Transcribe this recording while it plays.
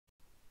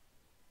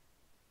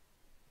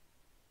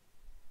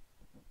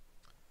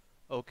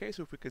Okay,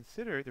 so if we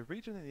consider the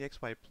region in the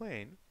xy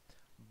plane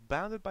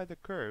bounded by the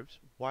curves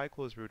y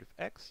equals root of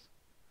x,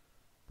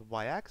 the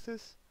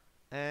y-axis,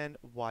 and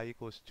y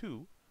equals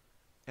 2,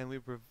 and we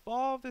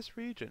revolve this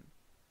region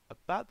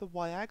about the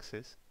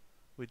y-axis,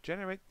 we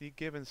generate the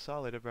given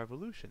solid of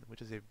revolution,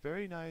 which is a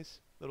very nice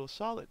little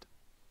solid.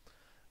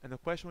 And the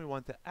question we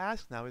want to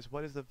ask now is,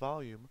 what is the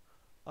volume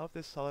of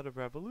this solid of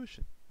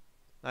revolution?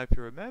 Now, if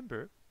you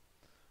remember,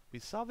 we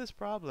solved this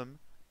problem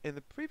in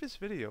the previous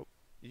video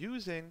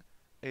using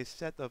a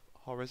set of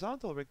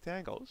horizontal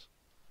rectangles,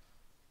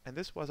 and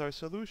this was our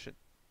solution.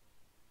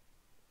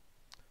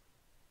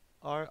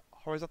 Our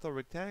horizontal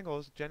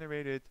rectangles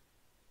generated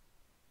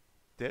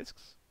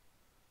disks.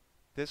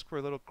 Disks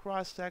were little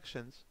cross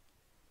sections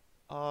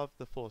of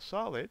the full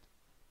solid.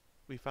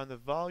 We found the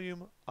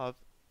volume of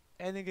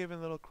any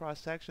given little cross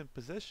section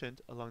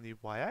positioned along the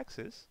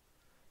y-axis,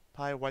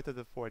 pi y to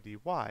the 4 dy,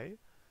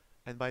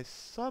 and by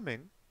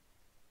summing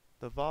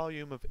the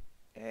volume of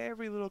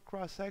every little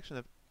cross section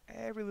of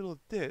every little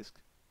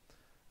disk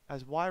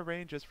as y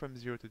ranges from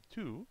 0 to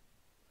 2,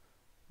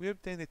 we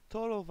obtain a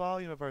total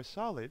volume of our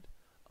solid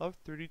of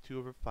 32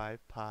 over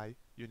 5 pi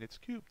units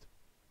cubed.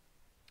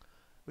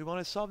 We want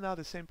to solve now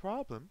the same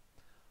problem,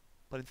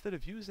 but instead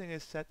of using a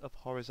set of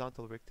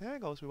horizontal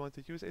rectangles, we want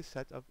to use a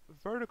set of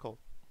vertical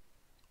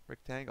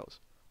rectangles.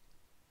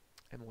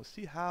 And we'll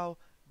see how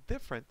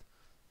different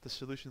the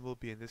solution will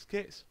be in this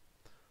case.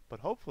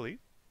 But hopefully,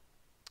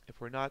 if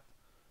we're not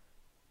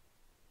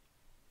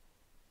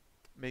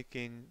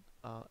making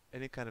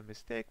any kind of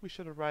mistake, we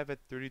should arrive at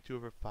 32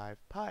 over 5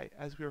 pi,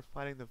 as we are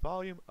finding the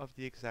volume of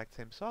the exact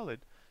same solid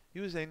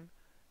using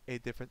a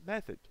different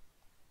method.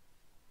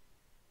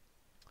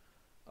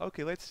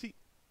 Okay, let's see.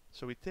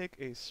 So we take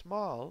a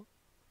small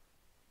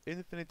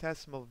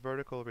infinitesimal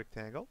vertical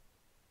rectangle.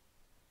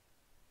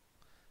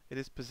 It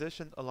is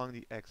positioned along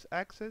the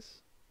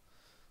x-axis.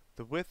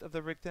 The width of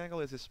the rectangle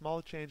is a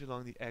small change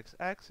along the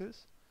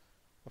x-axis.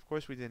 Of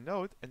course, we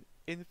denote an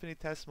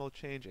infinitesimal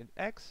change in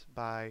x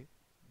by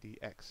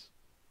dx.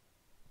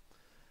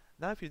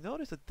 Now, if you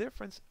notice, the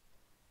difference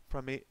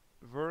from a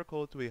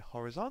vertical to a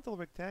horizontal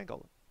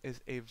rectangle is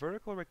a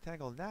vertical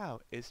rectangle now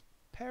is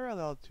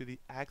parallel to the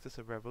axis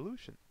of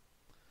revolution.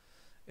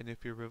 And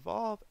if you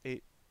revolve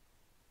a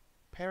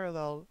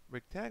parallel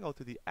rectangle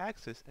to the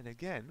axis, and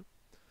again,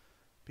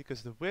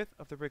 because the width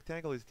of the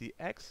rectangle is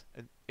dx,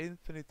 an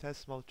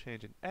infinitesimal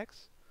change in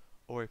x,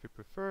 or if you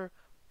prefer,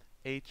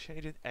 a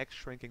change in x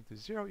shrinking to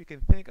 0, you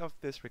can think of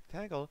this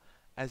rectangle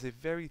as a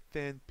very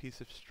thin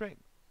piece of string.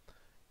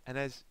 And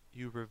as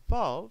you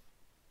revolve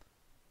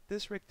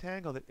this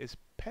rectangle that is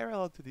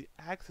parallel to the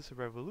axis of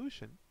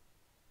revolution,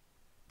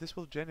 this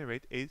will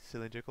generate a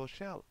cylindrical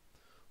shell,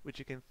 which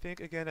you can think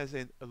again as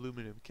an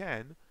aluminum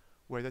can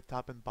where the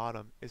top and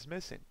bottom is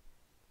missing.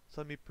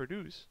 So let me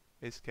produce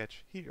a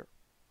sketch here.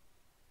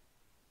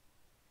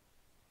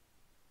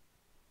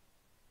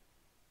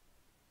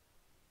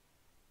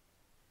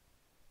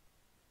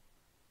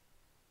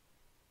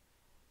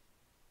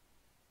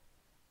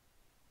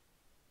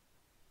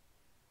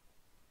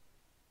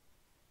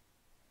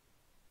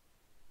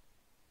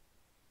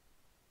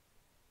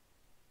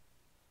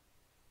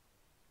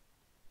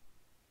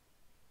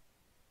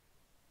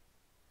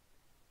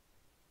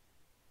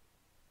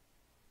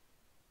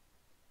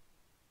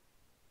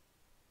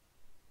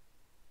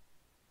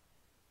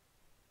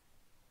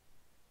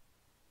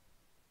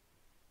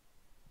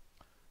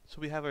 So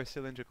we have our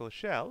cylindrical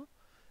shell,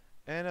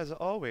 and as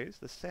always,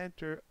 the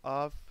center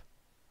of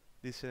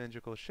the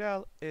cylindrical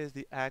shell is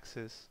the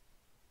axis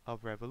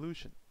of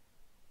revolution.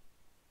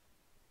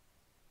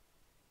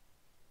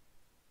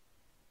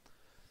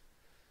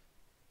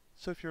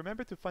 So if you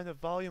remember, to find the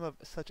volume of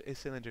such a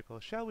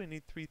cylindrical shell, we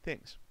need three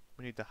things.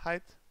 We need the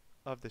height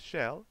of the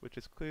shell, which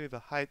is clearly the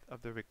height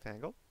of the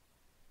rectangle.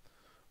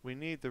 We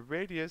need the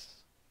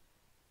radius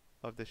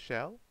of the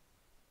shell.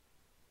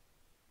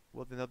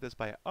 We'll denote this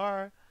by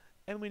r.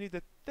 And we need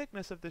the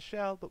thickness of the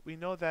shell, but we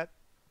know that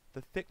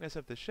the thickness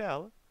of the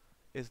shell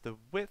is the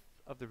width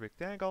of the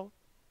rectangle,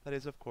 that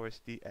is of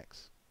course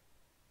dx.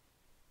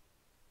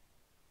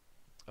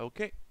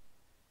 Okay.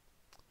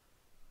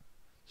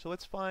 So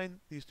let's find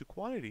these two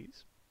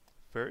quantities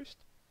first.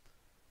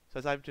 So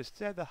as I've just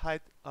said, the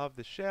height of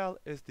the shell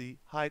is the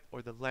height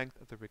or the length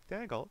of the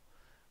rectangle.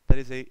 That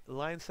is a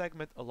line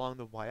segment along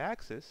the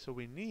y-axis, so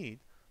we need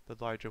the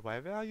larger y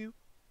value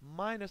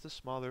minus the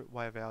smaller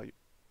y value.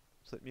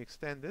 So let me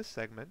extend this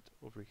segment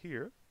over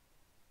here.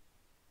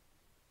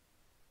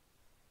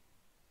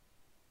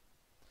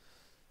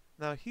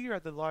 Now here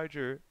at the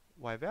larger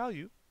y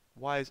value,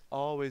 y is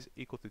always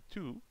equal to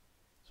 2.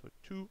 So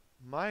 2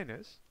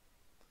 minus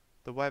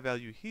the y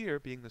value here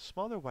being the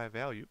smaller y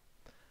value.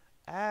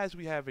 As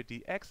we have a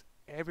dx,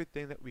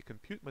 everything that we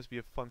compute must be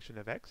a function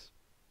of x.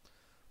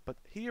 But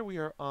here we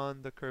are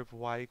on the curve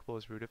y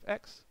equals root of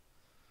x.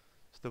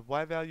 So the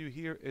y value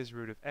here is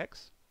root of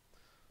x.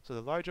 So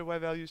the larger y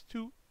value is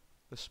 2.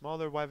 The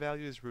smaller y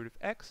value is root of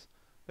x.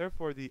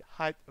 Therefore, the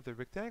height of the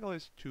rectangle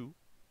is 2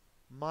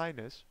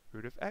 minus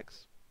root of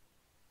x.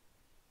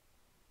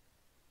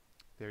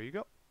 There you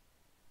go.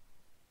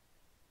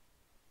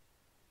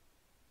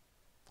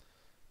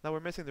 Now we're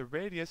missing the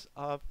radius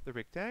of the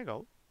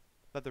rectangle,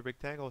 not the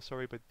rectangle,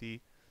 sorry, but the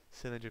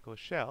cylindrical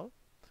shell.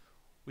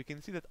 We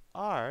can see that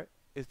r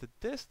is the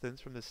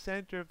distance from the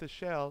center of the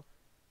shell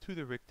to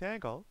the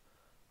rectangle,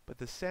 but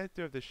the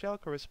center of the shell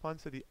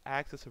corresponds to the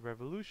axis of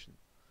revolution.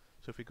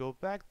 So if we go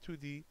back to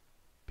the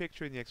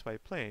picture in the xy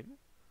plane,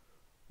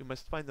 we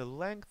must find the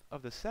length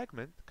of the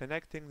segment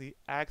connecting the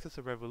axis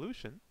of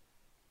revolution,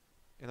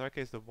 in our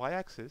case the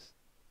y-axis,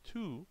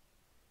 to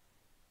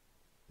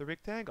the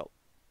rectangle.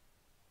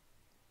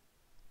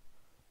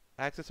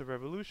 Axis of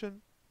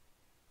revolution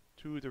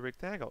to the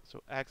rectangle.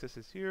 So axis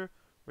is here,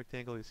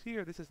 rectangle is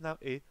here. This is now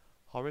a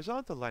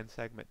horizontal line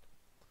segment.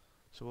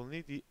 So we'll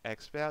need the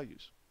x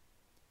values.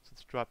 So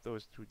let's drop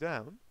those two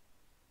down.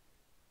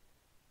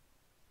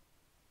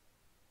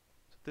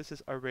 So this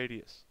is our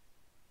radius.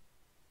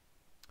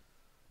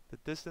 The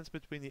distance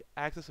between the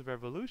axis of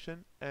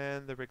revolution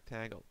and the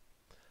rectangle.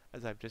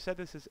 As I've just said,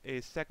 this is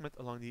a segment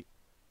along the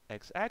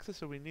x-axis,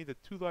 so we need the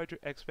two larger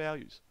x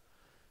values.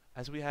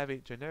 As we have a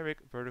generic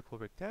vertical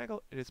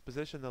rectangle, it is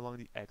positioned along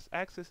the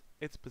x-axis.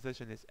 Its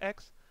position is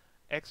x,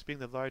 x being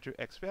the larger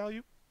x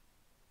value,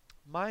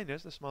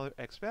 minus the smaller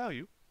x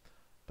value,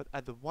 but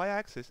at the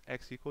y-axis,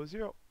 x equals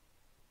 0.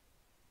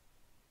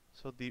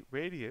 So the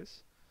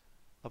radius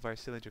of our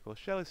cylindrical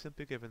shell is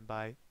simply given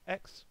by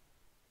x.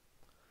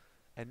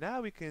 And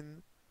now we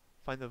can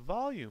find the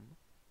volume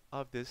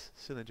of this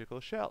cylindrical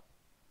shell.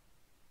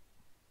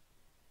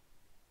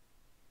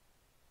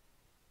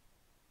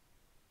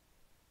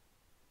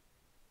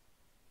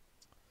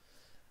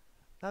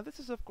 Now this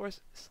is of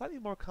course slightly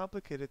more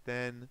complicated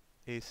than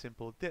a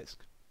simple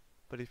disk.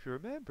 But if you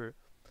remember,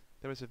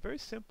 there was a very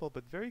simple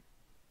but very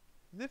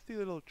nifty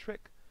little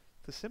trick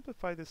to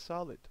simplify this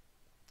solid.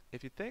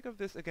 If you think of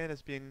this again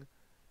as being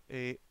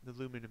an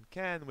aluminum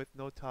can with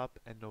no top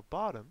and no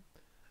bottom,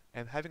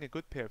 and having a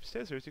good pair of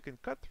scissors, you can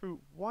cut through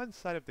one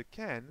side of the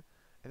can,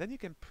 and then you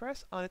can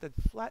press on it and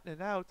flatten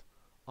it out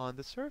on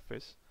the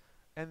surface,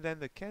 and then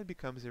the can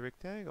becomes a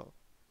rectangle.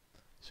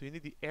 So you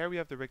need the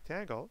area of the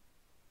rectangle.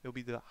 It will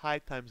be the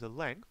height times the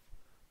length,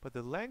 but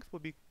the length will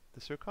be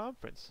the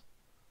circumference.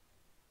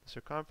 The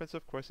circumference,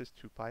 of course, is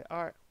 2 pi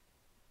r.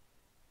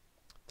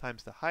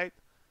 Times the height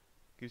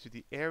gives you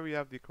the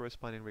area of the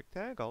corresponding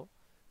rectangle,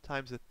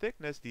 times the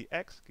thickness,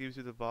 dx, gives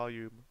you the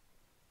volume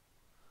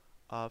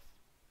of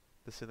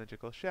the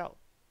cylindrical shell.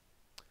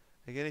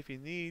 Again, if you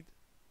need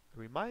a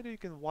reminder, you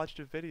can watch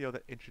the video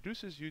that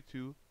introduces you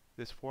to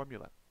this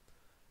formula.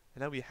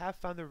 And now we have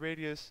found the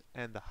radius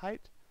and the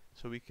height,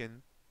 so we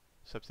can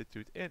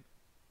substitute in.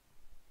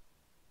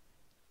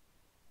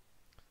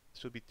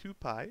 This will be 2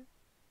 pi.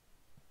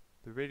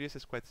 The radius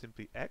is quite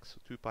simply x,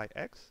 so 2 pi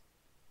x.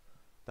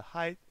 The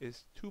height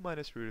is 2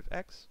 minus root of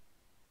x.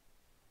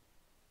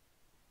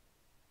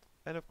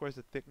 And of course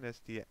the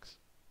thickness dx.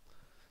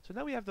 So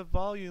now we have the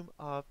volume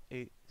of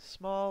a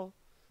small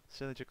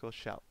cylindrical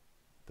shell.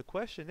 The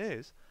question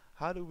is,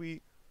 how do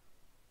we,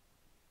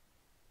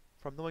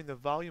 from knowing the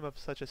volume of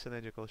such a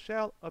cylindrical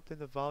shell, obtain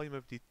the volume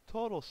of the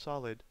total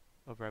solid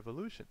of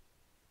revolution?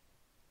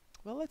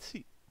 Well, let's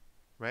see,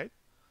 right?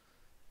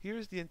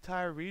 Here's the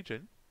entire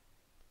region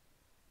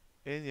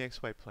in the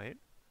xy plane,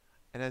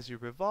 and as you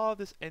revolve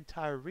this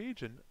entire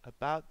region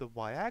about the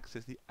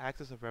y-axis, the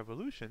axis of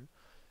revolution,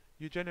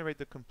 you generate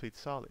the complete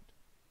solid.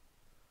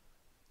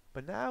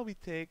 But now we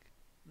take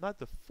not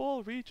the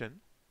full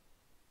region,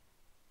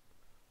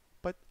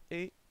 but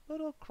a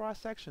little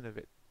cross-section of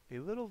it, a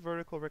little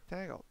vertical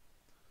rectangle.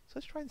 So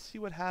let's try and see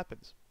what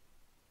happens.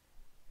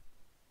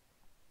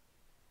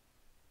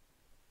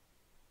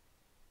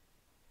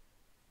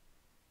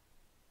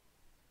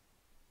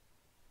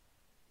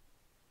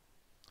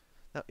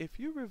 Now if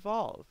you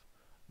revolve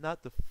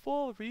not the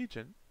full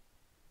region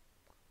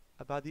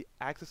about the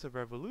axis of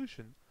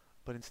revolution,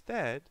 but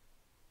instead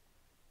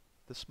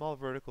the small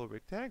vertical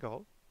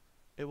rectangle,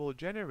 it will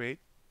generate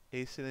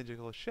a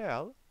cylindrical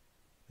shell,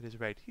 it is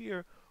right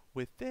here,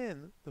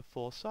 within the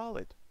full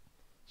solid.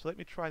 So let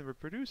me try and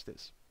reproduce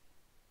this.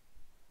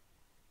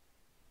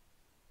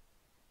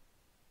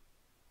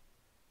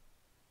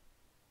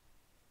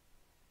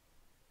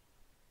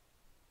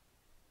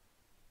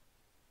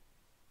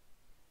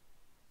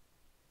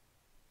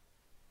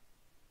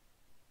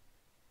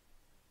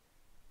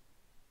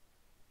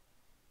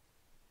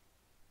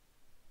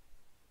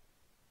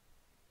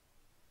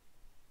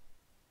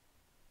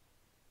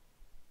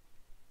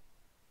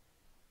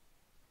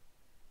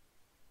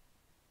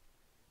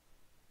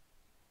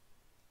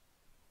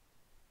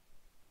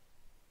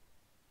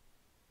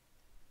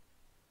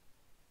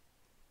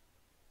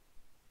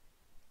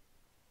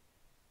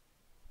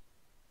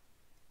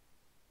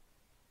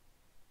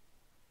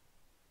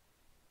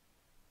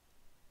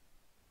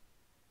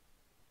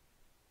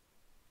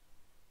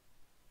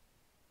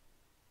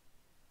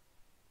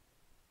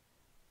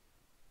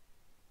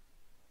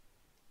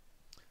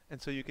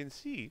 And so you can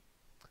see,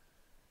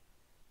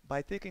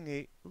 by taking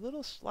a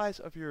little slice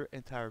of your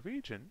entire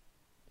region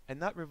and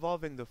not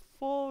revolving the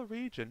full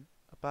region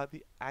about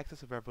the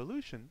axis of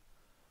revolution,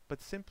 but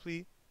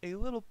simply a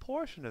little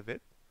portion of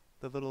it,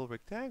 the little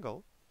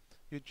rectangle,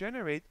 you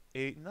generate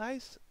a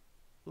nice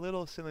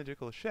little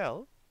cylindrical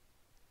shell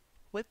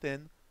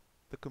within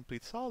the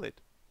complete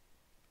solid.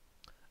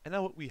 And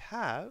now what we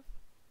have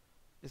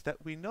is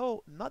that we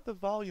know not the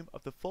volume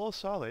of the full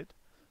solid,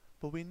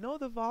 but we know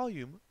the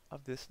volume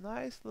of this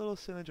nice little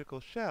cylindrical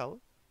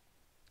shell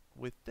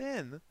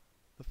within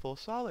the full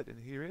solid, and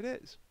here it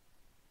is.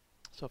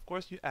 So of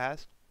course you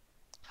ask,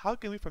 how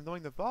can we, from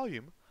knowing the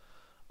volume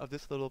of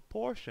this little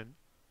portion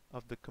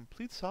of the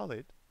complete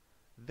solid,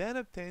 then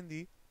obtain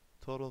the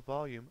total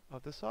volume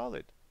of the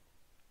solid?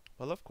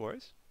 Well, of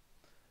course,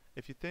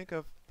 if you think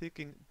of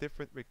taking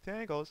different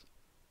rectangles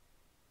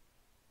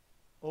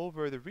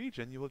over the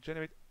region, you will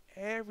generate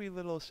every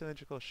little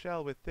cylindrical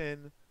shell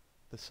within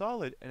the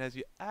solid, and as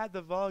you add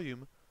the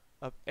volume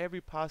of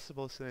every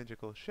possible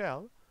cylindrical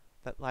shell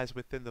that lies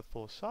within the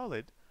full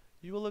solid,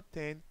 you will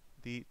obtain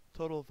the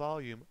total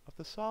volume of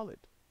the solid.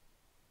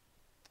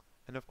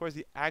 And of course,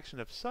 the action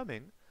of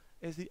summing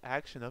is the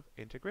action of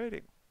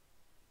integrating.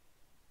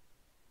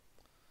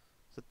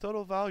 So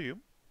total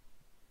volume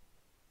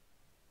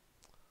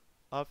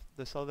of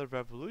the solid of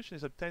revolution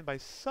is obtained by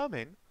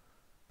summing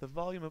the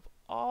volume of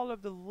all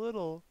of the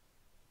little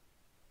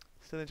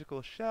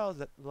cylindrical shells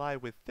that lie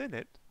within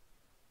it.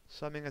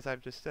 Summing, as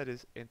I've just said,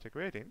 is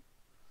integrating.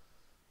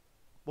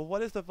 Well,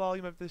 what is the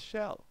volume of this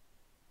shell?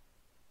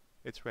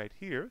 It's right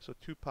here, so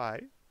 2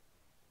 pi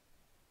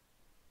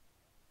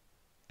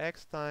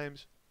x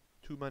times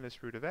 2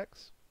 minus root of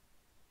x.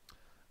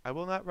 I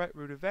will not write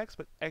root of x,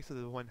 but x to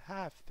the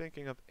 1/2,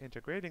 thinking of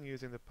integrating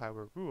using the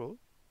power rule,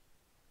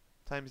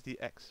 times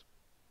dx.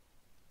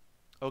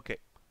 Okay,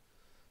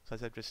 so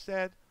as I've just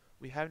said,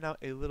 we have now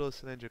a little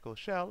cylindrical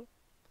shell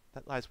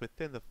that lies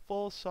within the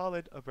full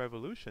solid of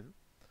revolution.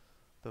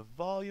 The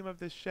volume of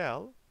this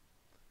shell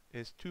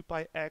is 2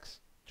 pi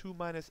x, 2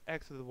 minus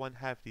x to the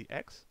 1/2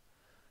 dx.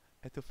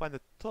 And to find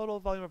the total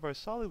volume of our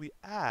solid, we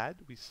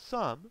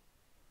sum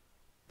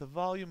the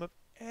volume of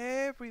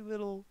every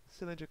little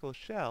cylindrical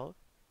shell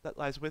that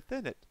lies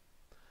within it.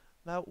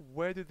 Now,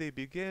 where do they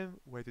begin?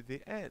 Where do they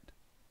end?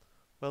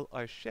 Well,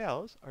 our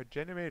shells are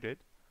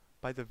generated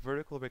by the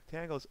vertical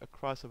rectangles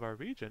across of our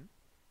region.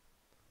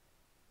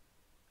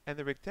 And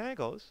the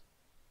rectangles,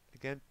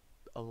 again,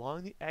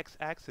 along the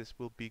x-axis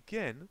will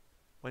begin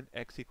when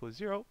x equals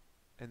 0,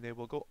 and they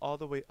will go all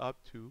the way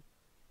up to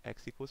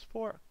x equals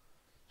 4.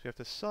 So you have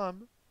to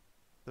sum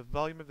the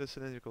volume of the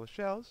cylindrical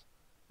shells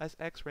as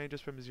x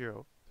ranges from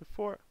 0 to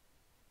 4.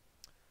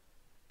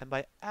 And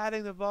by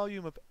adding the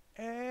volume of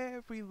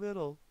every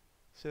little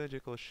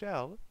cylindrical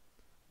shell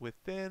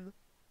within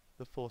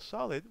the full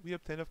solid, we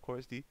obtain, of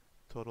course, the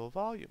total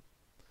volume.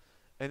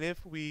 And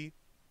if we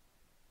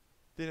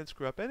didn't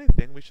screw up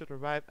anything, we should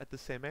arrive at the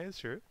same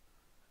answer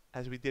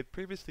as we did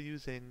previously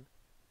using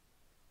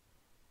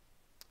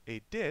a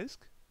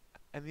disk,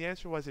 and the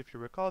answer was, if you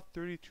recall,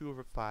 32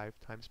 over 5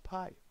 times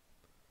pi.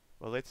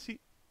 Well, let's see.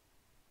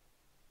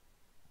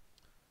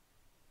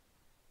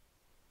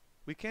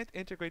 We can't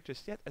integrate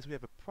just yet as we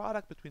have a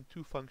product between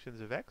two functions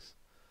of x,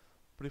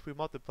 but if we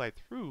multiply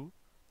through,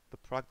 the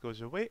product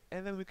goes away,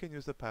 and then we can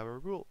use the power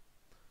rule.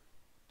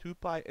 2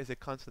 pi is a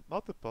constant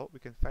multiple. We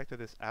can factor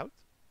this out.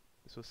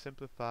 This will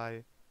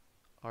simplify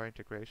our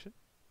integration.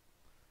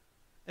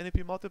 And if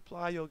you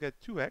multiply, you'll get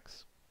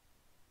 2x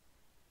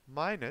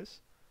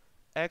minus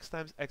x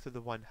times x to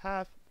the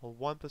 1/2. Well,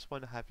 1 plus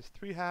 1/2 is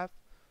 3/2,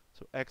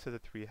 so x to the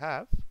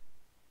 3/2.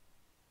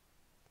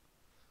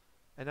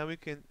 And now we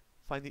can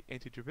find the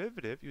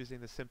antiderivative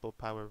using the simple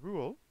power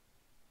rule.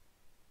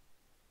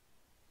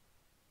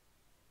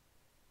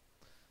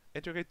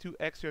 Integrate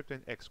 2x, you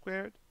obtain x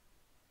squared,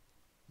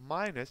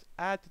 minus,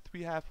 add to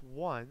 3/2,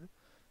 1,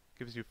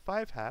 gives you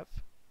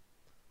 5/2.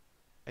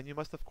 And you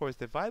must, of course,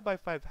 divide by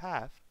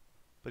 5/2,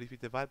 but if you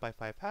divide by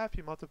 5/2,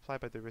 you multiply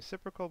by the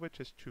reciprocal, which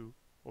is 2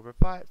 over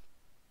 5.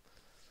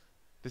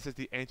 This is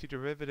the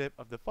antiderivative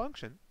of the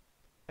function,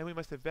 and we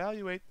must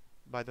evaluate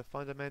by the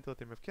fundamental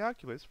theorem of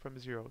calculus from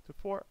 0 to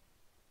 4.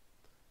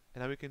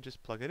 And now we can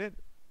just plug it in.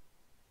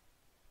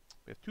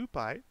 We have 2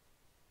 pi,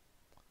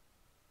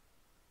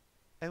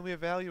 and we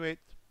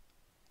evaluate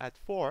at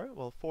 4,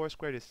 well, 4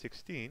 squared is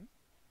 16,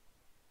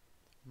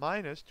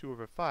 minus 2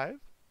 over 5.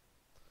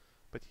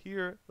 But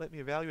here, let me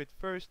evaluate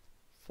first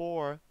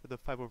 4 to the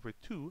 5 over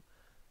 2.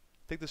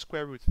 Take the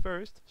square root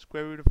first.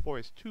 Square root of 4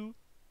 is 2.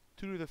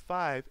 2 to the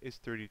 5 is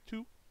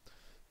 32.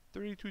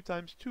 32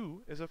 times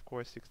 2 is, of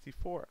course,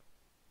 64.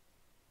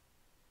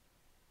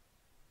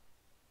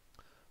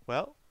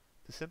 Well,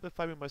 to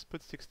simplify, we must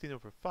put 16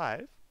 over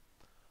 5.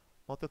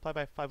 Multiply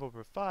by 5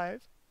 over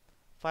 5.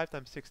 5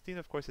 times 16,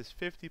 of course, is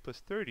 50 plus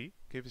 30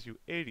 gives you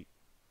 80.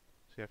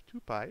 So you have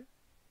 2 pi.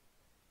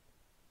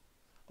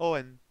 Oh,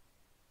 and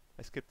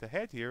I skipped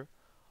ahead here.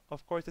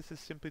 Of course, this is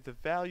simply the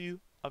value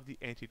of the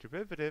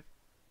antiderivative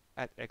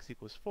at x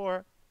equals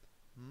 4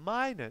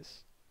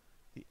 minus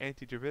the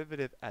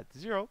antiderivative at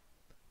 0.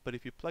 But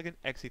if you plug in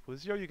x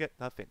equals 0, you get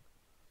nothing.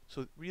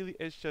 So it really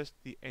is just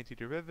the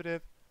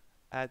antiderivative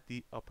at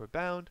the upper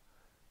bound,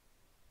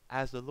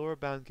 as the lower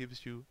bound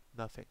gives you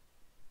nothing.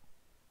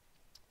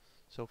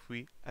 So if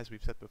we, as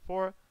we've said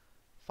before,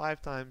 5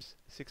 times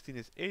 16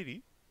 is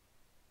 80.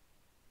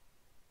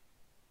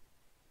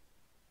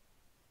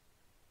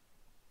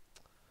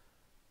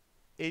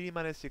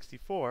 -80 -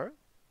 64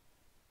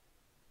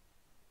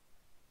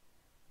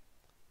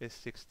 is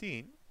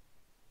 16.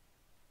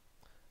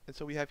 And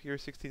so we have here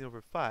 16 over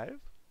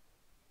 5.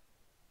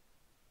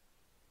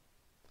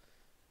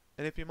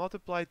 And if you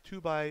multiply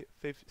 2 by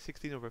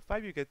 16 over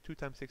 5, you get 2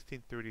 times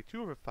 16,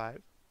 32 over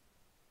 5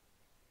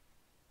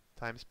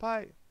 times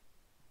pi.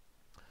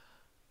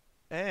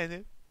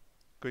 And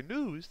good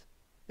news,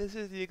 this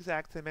is the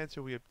exact same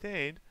answer we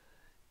obtained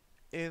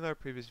in our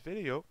previous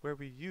video where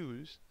we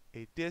used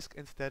a disk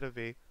instead of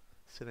a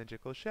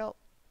cylindrical shell.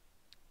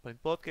 But in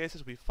both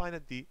cases, we find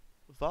that the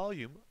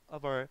volume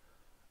of our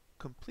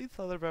complete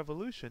stellar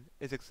revolution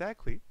is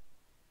exactly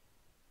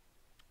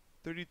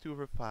 32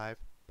 over 5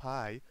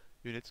 pi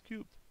units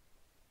cubed.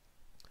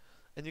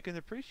 And you can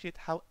appreciate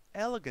how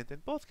elegant in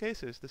both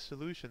cases the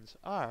solutions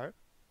are,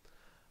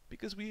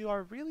 because we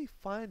are really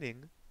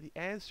finding the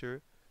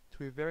answer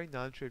to a very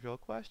non-trivial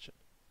question,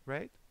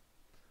 right?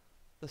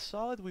 The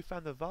solid we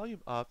found the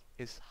volume of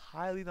is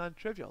highly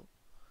non-trivial,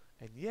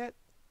 and yet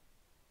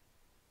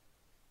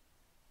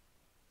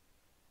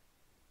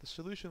the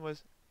solution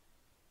was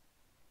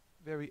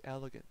very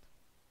elegant.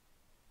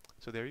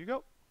 So there you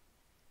go.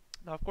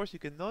 Now of course you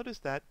can notice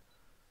that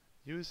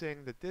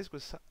using the disk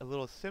was a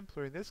little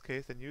simpler in this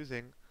case than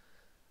using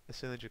a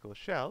cylindrical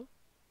shell,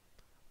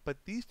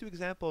 but these two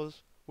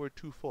examples were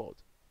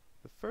twofold.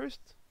 The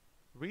first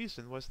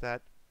reason was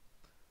that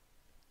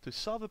to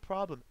solve a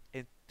problem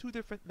in two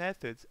different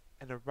methods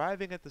and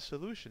arriving at the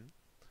solution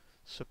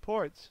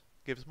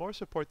gives more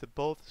support to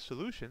both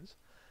solutions,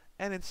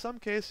 and in some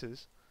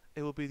cases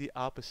it will be the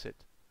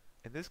opposite.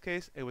 In this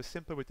case it was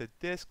simpler with a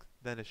disk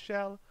than a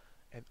shell,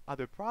 and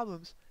other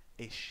problems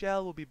a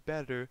shell will be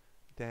better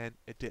than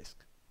a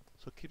disk.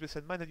 So keep this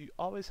in mind that you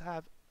always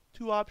have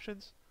two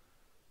options: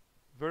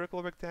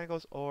 vertical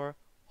rectangles or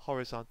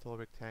horizontal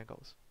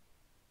rectangles.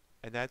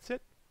 And that's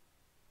it.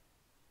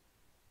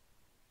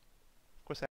 Of course,